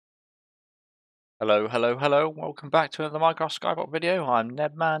Hello, hello, hello. Welcome back to another Minecraft Skyblock video. I'm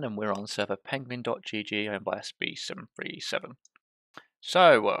Nebman and we're on server penguin.gg owned by SB737.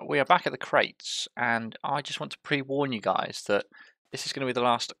 So, we are back at the crates and I just want to pre-warn you guys that this is going to be the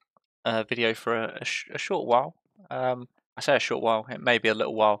last video for a short while. I say a short while, it may be a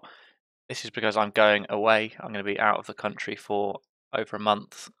little while. This is because I'm going away. I'm going to be out of the country for over a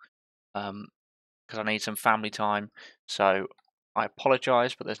month because I need some family time. So I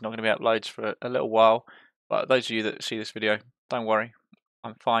apologise, but there's not going to be uploads for a little while. But those of you that see this video, don't worry.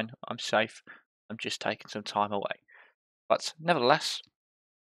 I'm fine. I'm safe. I'm just taking some time away. But nevertheless,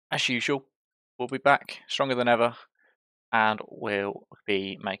 as usual, we'll be back stronger than ever. And we'll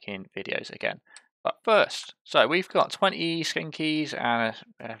be making videos again. But first, so we've got 20 skin keys and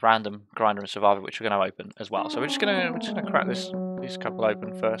a random grinder and survivor, which we're going to open as well. So we're just gonna crack these couple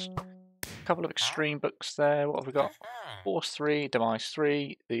open first. A couple of extreme books there. What have we got? Force 3, Demise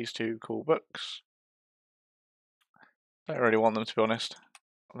 3, these two cool books. Don't really want them, to be honest,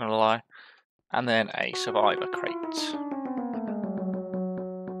 I'm not gonna lie. And then a survivor crate.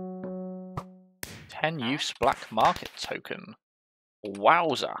 10 use black market token.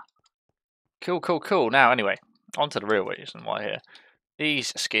 Wowza. Cool. Now, anyway, on to the real reason why here.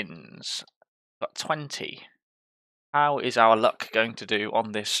 These skins. Got 20. How is our luck going to do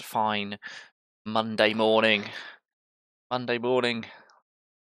on this fine Monday morning? Oh,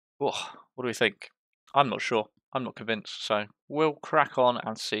 what do we think? I'm not sure. I'm not convinced. So we'll crack on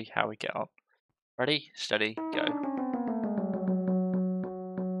and see how we get on. Ready, steady, go.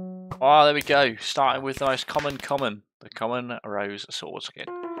 Oh, there we go. Starting with the most common. The common rose sword skin.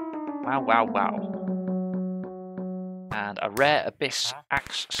 Wow. And a rare abyss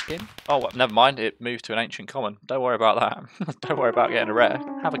axe skin. Oh, well, never mind. It moved to an ancient common. Don't worry about that. Don't worry about getting a rare.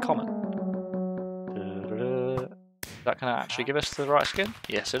 Have a common. Is that going to actually give us the right skin?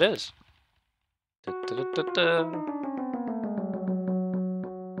 Yes, it is.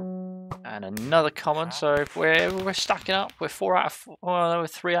 And another common. So if we're stacking up. We're 3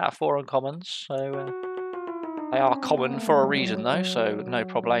 out of 4 on commons. So they are common for a reason, though. So no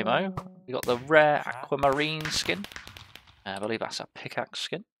problemo. We got the rare aquamarine skin. I believe that's a pickaxe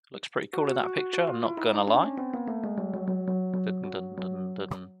skin. Looks pretty cool in that picture. I'm not gonna lie.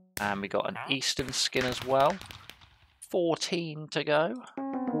 And we got an eastern skin as well. 14 to go.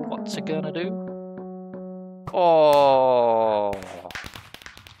 What's it gonna do? Oh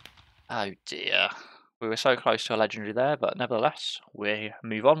dear. We were so close to a legendary there, but nevertheless, we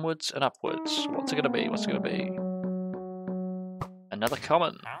move onwards and upwards. What's it gonna be? Another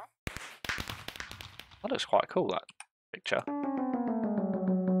common. That looks quite cool, that picture.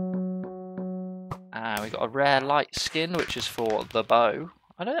 And we got a rare light skin, which is for the bow.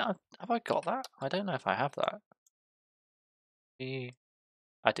 Have I got that? I don't know if I have that. I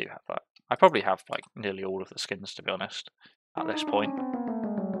do have that. I probably have like nearly all of the skins, to be honest, at this point.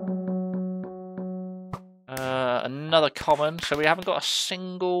 Another common. So we haven't got a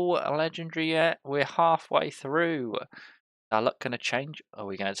single legendary yet. We're halfway through. Our luck gonna change? Are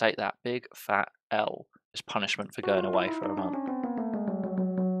we gonna take that big fat L as punishment for going away for a month?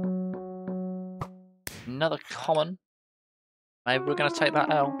 Another common. Maybe we're gonna take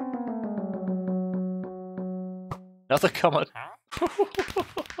that L. Another common.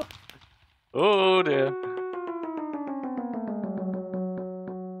 Oh dear.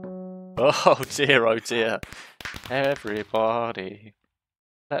 Oh dear. Everybody,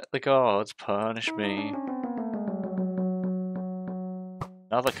 let the gods punish me.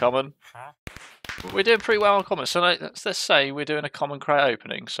 Another common. We're doing pretty well on commons. So let's say we're doing a common crate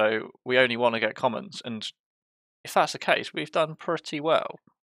opening, so we only want to get commons. And if that's the case, we've done pretty well.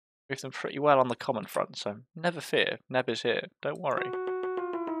 We've done pretty well on the common front, so never fear. Neb is here. Don't worry.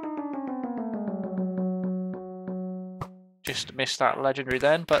 Just missed that legendary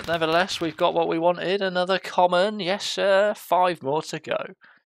then, but nevertheless, we've got what we wanted. Another common. Yes, sir. 5 more to go.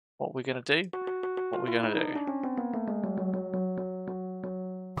 What are we going to do?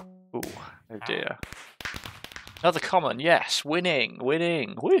 Ooh, oh dear. Another common. Yes, winning.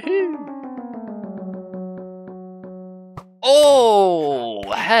 Woohoo! Oh,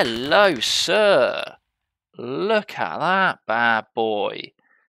 hello, sir. Look at that bad boy.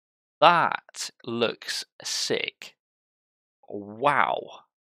 That looks sick. Wow.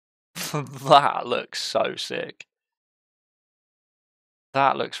 That looks so sick.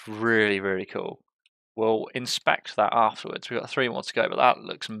 That looks really cool. We'll inspect that afterwards. We've got 3 more to go, but that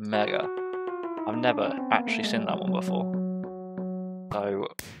looks mega. I've never actually seen that one before. So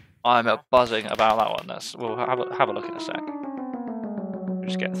I'm buzzing about that one. We'll have a look in a sec. We'll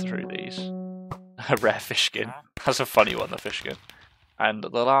just get through these. A rare fish skin. That's a funny one, the fish skin. And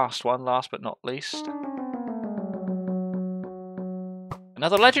the last one, last but not least.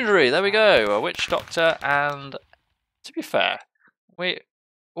 Another legendary, there we go, a Witch Doctor, and to be fair,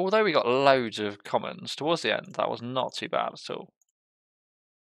 although we got loads of commons towards the end, that was not too bad at all.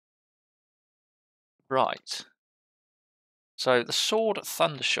 Right. So the Sword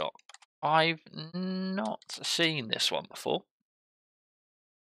Thundershot. I've not seen this one before.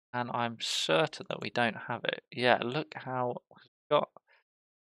 And I'm certain that we don't have it. Yeah, look how we've got.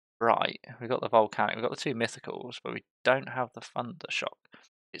 Right, we've got the Volcanic, we've got the two Mythicals, but we don't have the Thundershock.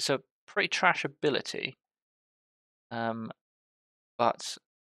 It's a pretty trash ability. But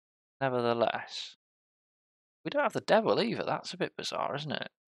nevertheless, we don't have the Devil either. That's a bit bizarre, isn't it?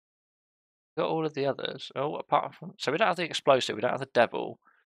 We've got all of the others. Oh, apart from. So we don't have the Explosive, we don't have the Devil,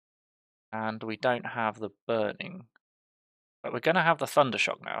 and we don't have the Burning. But we're going to have the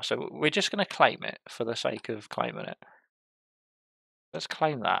Thundershock now, so we're just going to claim it for the sake of claiming it. Let's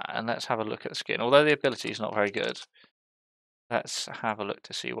claim that, and let's have a look at the skin. Although the ability is not very good, let's have a look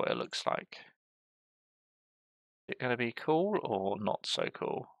to see what it looks like. Is it going to be cool or not so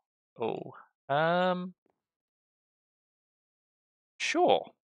cool? Oh,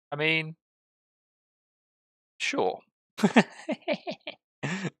 sure. I mean, sure.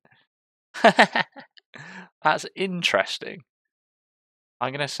 That's interesting.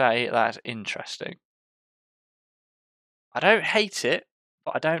 I'm going to say that's interesting. I don't hate it,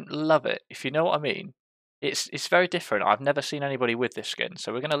 but I don't love it, if you know what I mean. It's very different. I've never seen anybody with this skin,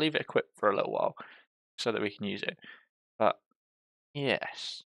 so we're going to leave it equipped for a little while so that we can use it. But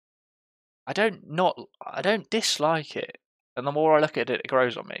yes, I don't dislike it, and the more I look at it, it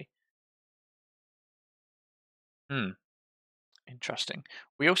grows on me. Interesting.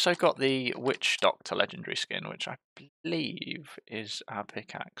 We also got the Witch Doctor legendary skin, which I believe is our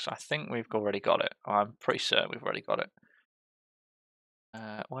pickaxe. I think we've already got it. I'm pretty certain we've already got it.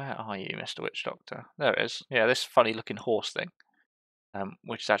 Where are you, Mr. Witch Doctor? There it is. Yeah, this funny looking horse thing,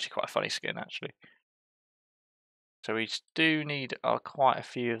 which is actually quite a funny skin, actually. So we do need quite a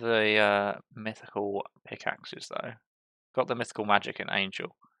few of the mythical pickaxes, though. Got the mythical magic and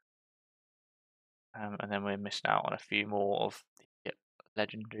angel. And then we're missing out on a few more of the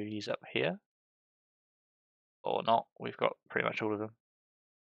legendaries up here. Or not, we've got pretty much all of them.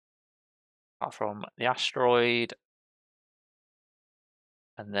 Apart from the asteroid,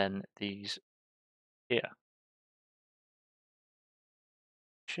 and then these here.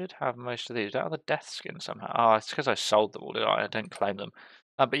 Should have most of these. Out of the death skin somehow. Oh, it's because I sold them all, did I? I didn't claim them.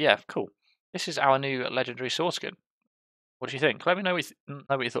 But yeah, cool. This is our new legendary sword skin. What do you think? Let me know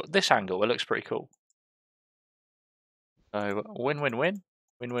what you thought. This angle, it looks pretty cool. So win-win-win,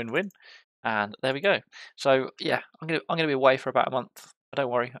 win-win-win, and there we go. So yeah, I'm gonna be away for about a month, but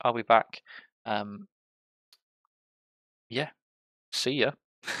don't worry, I'll be back. Yeah, see ya.